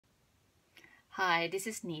Hi, this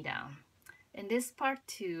is Nida. In this part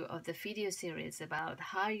 2 of the video series about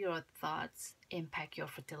how your thoughts impact your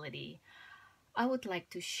fertility, I would like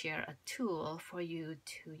to share a tool for you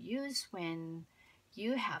to use when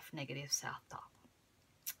you have negative self-talk.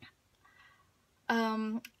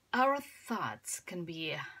 Our thoughts can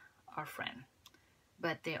be our friend,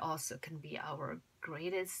 but they also can be our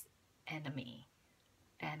greatest enemy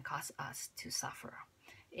and cause us to suffer.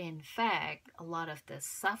 In fact, a lot of the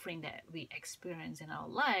suffering that we experience in our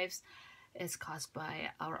lives is caused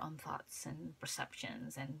by our own thoughts and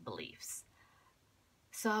perceptions and beliefs.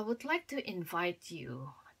 So I would like to invite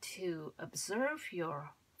you to observe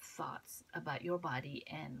your thoughts about your body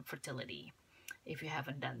and fertility if you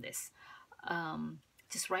haven't done this.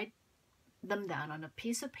 Just write them down on a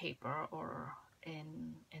piece of paper or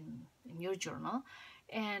in your journal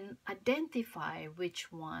and identify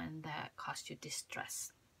which one that caused you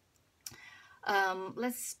distress.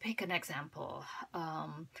 Let's pick an example.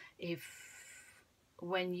 If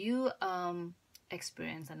when you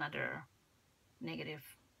experience another negative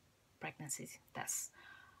pregnancy test,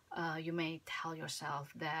 you may tell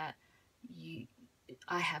yourself that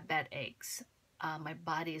I have bad eggs, my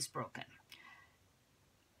body is broken,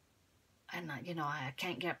 and I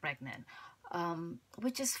can't get pregnant.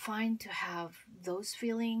 Which is fine to have those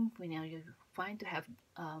feelings. You're fine to have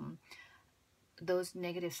those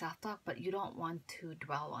negative self-talk, but you don't want to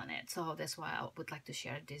dwell on it. So that's why I would like to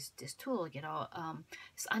share this tool.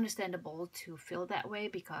 It's understandable to feel that way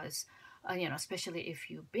because especially if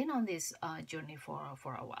you've been on this journey for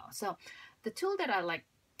a while. So the tool that I like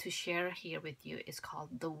to share here with you is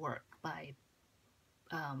called The Work by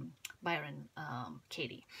Byron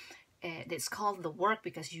Katie. It's called The Work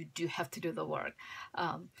because you do have to do the work.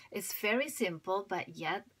 It's very simple, but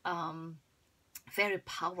yet very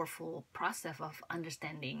powerful process of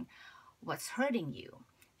understanding what's hurting you,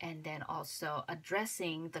 and then also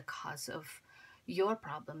addressing the cause of your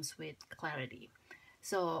problems with clarity.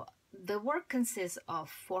 So the work consists of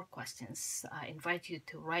 4 questions. I invite you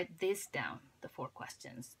to write this down, the 4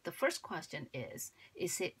 questions. The first question is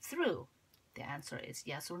it true? The answer is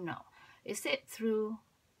yes or no. Is it true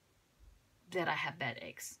that I have bad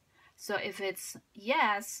eggs? So if it's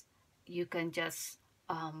yes, you can just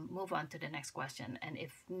move on to the next question. And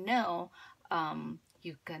if no,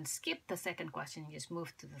 you can skip the second question and just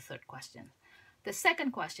move to the third question. The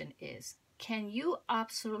second question is, can you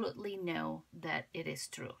absolutely know that it is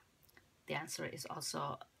true? The answer is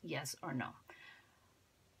also yes or no.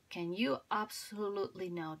 Can you absolutely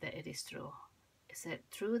know that it is true? Is it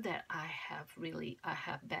true that I have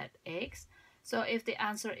bad eggs? So if the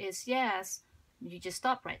answer is yes, you just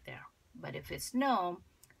stop right there. But if it's no,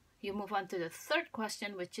 you move on to the third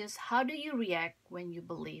question, which is, how do you react when you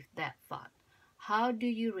believe that thought? How do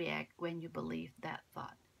you react when you believe that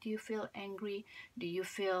thought? Do you feel angry? Do you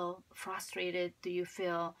feel frustrated? Do you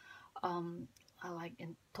feel like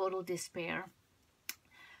in total despair?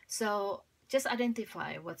 So just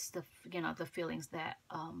identify what's the feelings that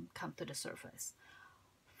come to the surface.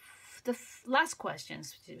 The last question,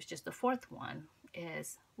 which is the fourth one,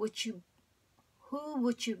 is who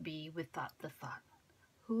would you be without the thought?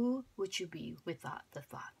 Who would you be without the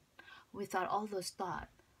thought? Without all those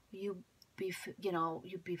thoughts, you'd be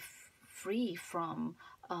free from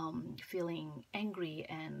feeling angry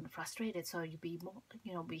and frustrated. So you'd be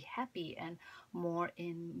more, be happy and more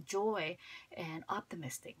in joy and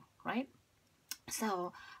optimistic, right?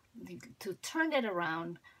 So to turn it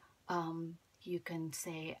around, you can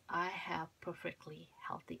say, I have perfectly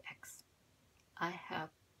healthy eggs. I have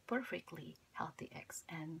perfectly healthy eggs.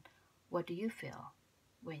 And what do you feel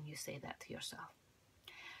when you say that to yourself?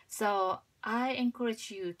 So I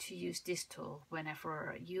encourage you to use this tool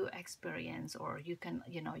whenever you experience, or you can,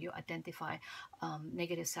 you identify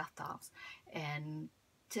negative self-talks, and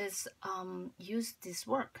just use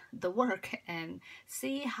the work, and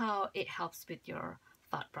see how it helps with your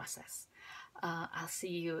thought process. I'll see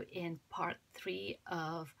you in part 3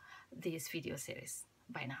 of this video series.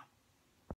 Bye now.